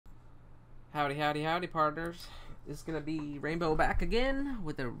Howdy, howdy, howdy, partners. This is going to be Rainbow back again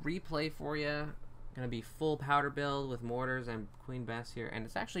with a replay for you. Going to be full powder build with mortars and Queen Bess here. And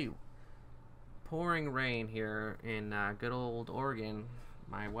it's actually pouring rain here in good old Oregon.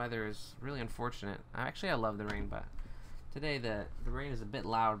 My weather is really unfortunate. Actually, I love the rain, but today the rain is a bit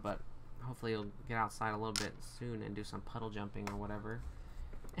loud, but hopefully you'll get outside a little bit soon and do some puddle jumping or whatever.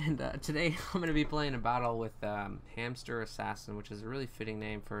 And today I'm going to be playing a battle with Hamster Assassin, which is a really fitting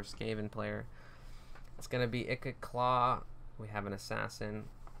name for a Skaven player. It's going to be Ica Claw. We have an Assassin.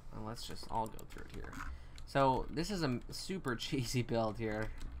 Well, let's just all go through it here. So this is a super cheesy build here.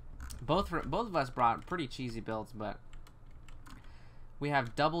 Both of us brought pretty cheesy builds, but we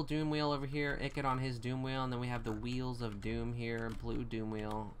have double Doom Wheel over here, Ica on his Doom Wheel, and then we have the Wheels of Doom here, blue Doom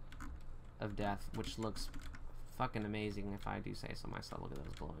Wheel of Death, which looks fucking amazing if I do say so myself. Look at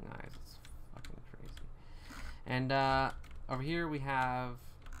those glowing eyes. It's fucking crazy. And over here we have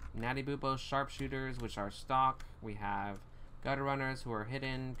Natty Boobo's Sharpshooters, which are stock. We have Gutter Runners who are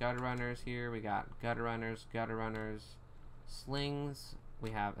hidden. Gutter Runners here. We got Gutter Runners, Slings.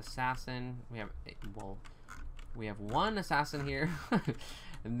 We have Assassin. We have one Assassin here.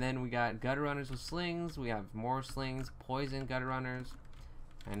 And then we got Gutter Runners with Slings. We have more Slings, Poison Gutter Runners.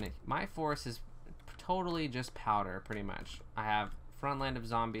 And my force is totally just powder, pretty much. I have Frontland of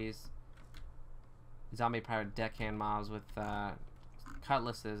Zombies, Zombie Pirate Deckhand mobs with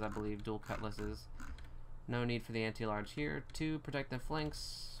cutlasses, I believe, dual cutlasses. No need for the anti-large here. 2 protective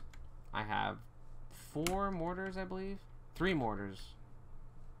flanks. I have 4 mortars, I believe. 3 mortars.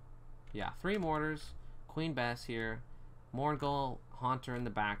 Yeah, 3 mortars. Queen Bess here. Morgul Haunter in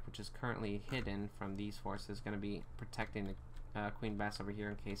the back, which is currently hidden from these forces, going to be protecting the Queen Bess over here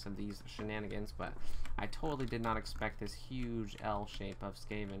in case of these shenanigans, but I totally did not expect this huge L shape of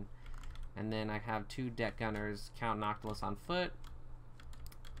Skaven. And then I have 2 deck gunners, Count Noctilus on foot,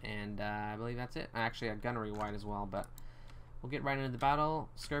 and I believe that's it. Actually, a gunnery white as well, but we'll get right into the battle.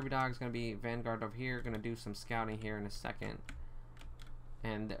 Scurvy Dog's going to be Vanguard over here, going to do some scouting here in a second.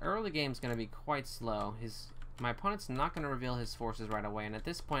 And the early game's going to be quite slow. My opponent's not going to reveal his forces right away, and at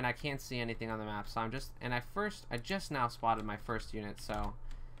this point I can't see anything on the map, so I just now spotted my first unit, so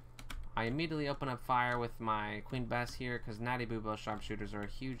I immediately open up fire with my Queen Bess here, because Natty Boobo Sharpshooters are a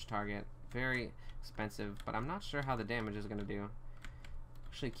huge target, very expensive, but I'm not sure how the damage is going to do.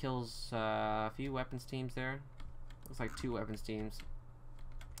 Actually kills a few weapons teams there. Looks like 2 weapons teams.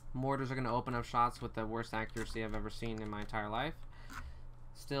 Mortars are going to open up shots with the worst accuracy I've ever seen in my entire life.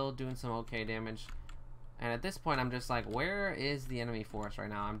 Still doing some okay damage. And at this point, I'm just like, where is the enemy force right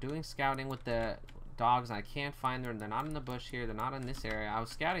now? I'm doing scouting with the dogs, and I can't find them. They're not in the bush here. They're not in this area. I was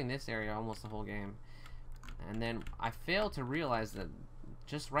scouting this area almost the whole game. And then I failed to realize that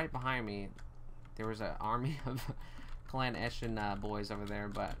just right behind me, there was an army of Clan Eshin boys over there.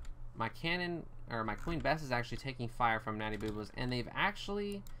 But my cannon, or my Queen Bess, is actually taking fire from Natty Boobo's, and they've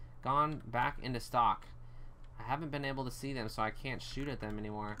actually gone back into stock. I haven't been able to see them, so I can't shoot at them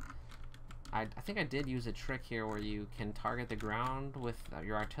anymore. I think I did use a trick here where you can target the ground with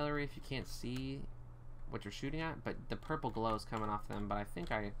your artillery if you can't see what you're shooting at, but the purple glow is coming off them, but I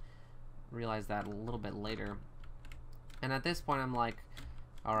think I realized that a little bit later. And at this point I'm like,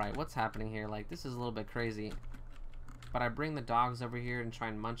 alright, what's happening here? Like, this is a little bit crazy. But I bring the dogs over here and try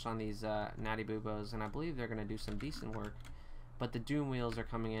and munch on these Natty Boobos, and I believe they're going to do some decent work. But the Doom Wheels are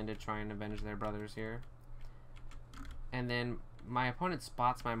coming in to try and avenge their brothers here. And then my opponent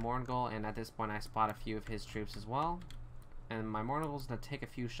spots my Morgul, and at this point I spot a few of his troops as well. And my Morgul's going to take a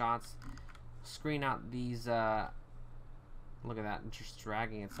few shots, screen out these, look at that, just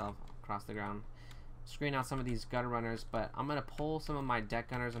dragging itself across the ground. Screen out some of these Gutter Runners, but I'm going to pull some of my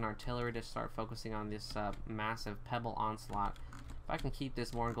deck gunners and artillery to start focusing on this massive Pebble Onslaught. If I can keep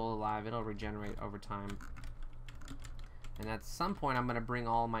this Morgul alive, it'll regenerate over time. And at some point I'm going to bring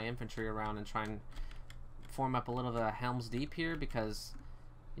all my infantry around and try and form up a little bit of Helm's Deep here, because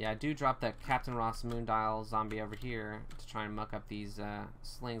yeah, I do drop that Captain Ross Moondial zombie over here to try and muck up these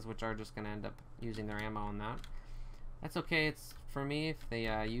slings, which are just going to end up using their ammo on that. That's okay, it's for me if they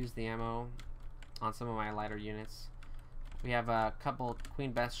use the ammo on some of my lighter units. We have a couple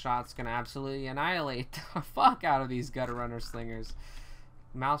Queen Bess shots going to absolutely annihilate the fuck out of these Gutter Runner slingers.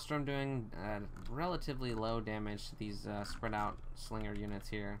 Maelstrom doing relatively low damage to these spread out slinger units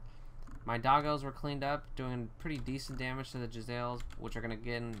here. My doggos were cleaned up, doing pretty decent damage to the Giselles, which are going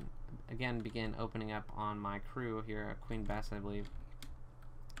to again begin opening up on my crew here at Queen Bess, I believe.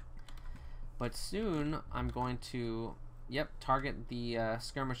 But soon I'm going to, target the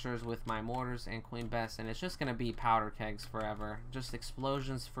skirmishers with my mortars and Queen Bess, and it's just going to be powder kegs forever. Just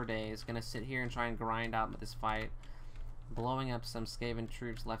explosions for days. Going to sit here and try and grind out this fight. blowing up some Skaven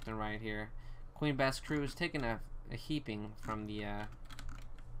troops left and right here. Queen Bess crew is taking a heaping from the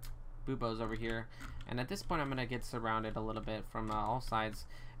buboes over here. And at this point I'm going to get surrounded a little bit from all sides.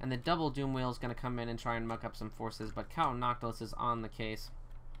 And the double Doom Wheel is going to come in and try and muck up some forces. But Count Noctilus is on the case.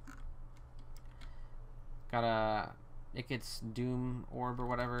 Got a Ikit's Doom Orb or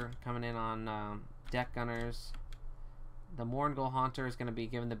whatever coming in on deck gunners. The Morngul Haunter is going to be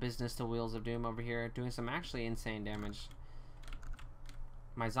giving the business to Wheels of Doom over here, doing some actually insane damage.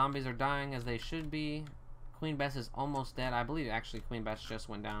 My zombies are dying as they should be. Queen Bess is almost dead. I believe actually Queen Bess just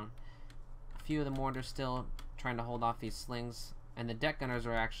went down. A few of the mortars still trying to hold off these slings. And the deck gunners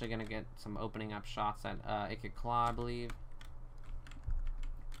are actually going to get some opening up shots at Ikit Claw, I believe.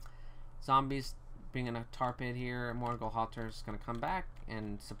 Zombies being in a tar pit here. Morgul Halter is going to come back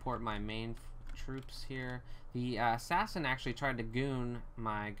and support my main troops here. The assassin actually tried to goon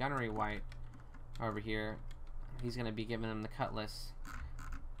my gunnery white over here. He's going to be giving them the cutlass.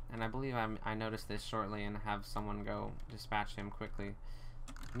 And I believe I noticed this shortly and have someone go dispatch him quickly.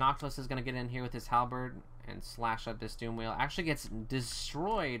 Noctilus is going to get in here with his halberd and slash up this Doom Wheel. Actually gets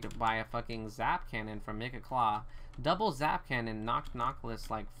destroyed by a fucking zap cannon from Ikit Claw. Double zap cannon knocked Noctilus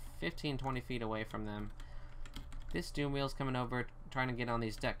like 15-20 feet away from them. This Doom Wheel's coming over, trying to get on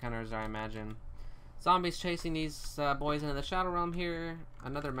these deck gunners, I imagine. Zombies chasing these boys into the Shadow Realm here.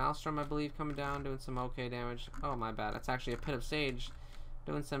 Another Maelstrom, I believe, coming down, doing some okay damage. Oh, my bad. That's actually a Pit of Sage,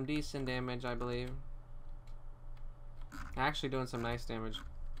 doing some decent damage, I believe. Actually doing some nice damage.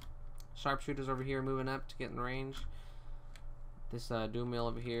 Sharpshooters over here moving up to get in range. This Doom Wheel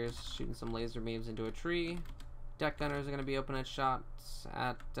over here is shooting some laser beams into a tree. Deck gunners are going to be opening shots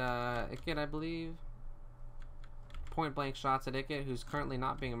at Ikit, I believe. Point blank shots at Ikit, who's currently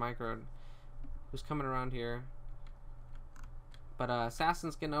not being microed. Who's coming around here. But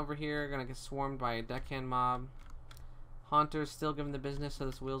Assassin's getting over here, going to get swarmed by a deckhand mob. Haunter's still giving the business to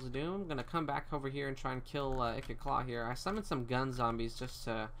this Wheels of Doom. Going to come back over here and try and kill Ikit Claw here. I summoned some gun zombies just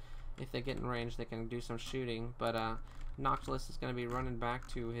to, if they get in range, they can do some shooting. But Noctilus is going to be running back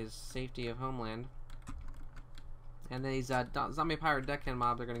to his safety of homeland. And these zombie pirate deckhand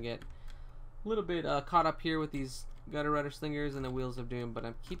mobs are going to get a little bit caught up here with these Gutter Rudder Slingers and the Wheels of Doom, but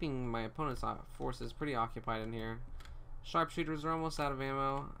I'm keeping my opponent's forces pretty occupied in here. Sharpshooters are almost out of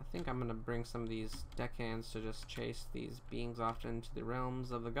ammo. I think I'm going to bring some of these deckhands to just chase these beings off into the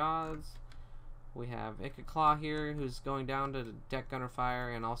realms of the gods. We have Ikit Claw here, who's going down to the deck gunner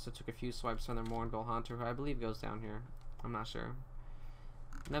fire, and also took a few swipes from the Morngul Haunter, who I believe goes down here. I'm not sure.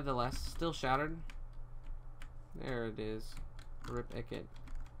 Nevertheless, still shattered. There it is. Rip Ikit.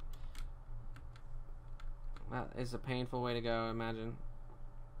 That is a painful way to go, imagine.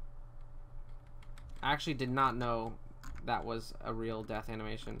 I actually did not know that was a real death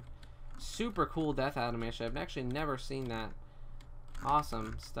animation. Super cool death animation. I've actually never seen that.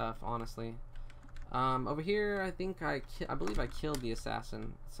 Awesome stuff, honestly. Over here, I think I believe I killed the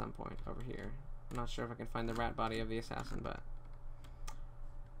assassin at some point over here. I'm not sure if I can find the rat body of the assassin, but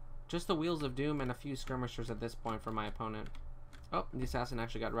just the Wheels of Doom and a few skirmishers at this point for my opponent. Oh, the assassin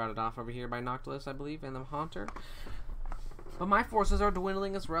actually got routed off over here by Noctilus, I believe, and the Haunter. But my forces are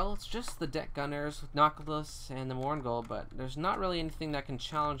dwindling as well. It's just the deck gunners, Noctilus, and the Morngul, but there's not really anything that can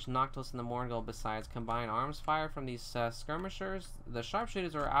challenge Noctilus and the Morngul besides combined arms fire from these skirmishers. The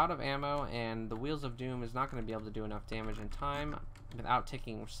sharpshooters are out of ammo, and the Wheels of Doom is not going to be able to do enough damage in time without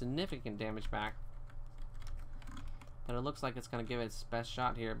taking significant damage back. But it looks like it's going to give it its best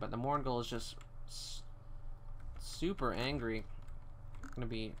shot here, but the Morngul is just super angry. Going to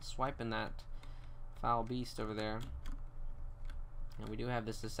be swiping that foul beast over there. And we do have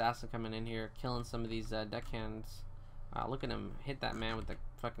this assassin coming in here, killing some of these deckhands. Wow, look at him hit that man with the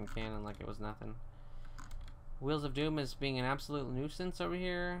fucking cannon like it was nothing. Wheels of Doom is being an absolute nuisance over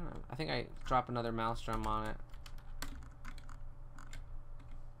here. I think I dropped another Maelstrom on it.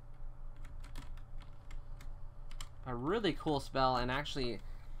 A really cool spell, and actually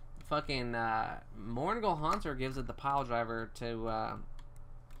fucking Morngul Haunter gives it the pile driver to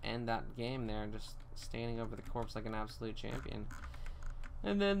end that game there, just standing over the corpse like an absolute champion.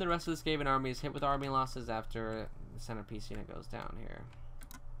 And then the rest of the Skaven army is hit with army losses after the centerpiece unit goes down here.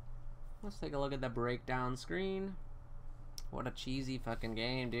 Let's take a look at the breakdown screen. What a cheesy fucking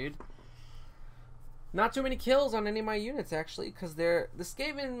game, dude. Not too many kills on any of my units, actually, because the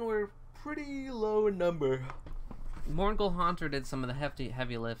Skaven were pretty low in number. Morngul Haunter did some of the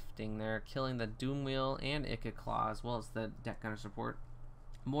heavy lifting there, killing the Doom Wheel and Ikit Claw, as well as the deck gunner support.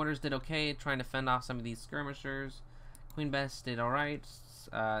 Mortars did okay, trying to fend off some of these skirmishers. Queen Bess did alright,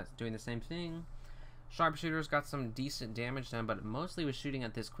 doing the same thing. Sharpshooters got some decent damage done, but mostly was shooting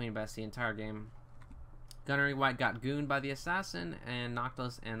at this Queen Bess the entire game. Gunnery White got gooned by the assassin, and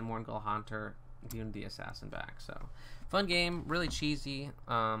Noctilus and the Morngul Hunter gooned the assassin back. So, fun game, really cheesy.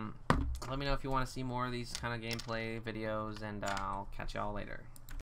 Let me know if you want to see more of these kind of gameplay videos, and I'll catch y'all later.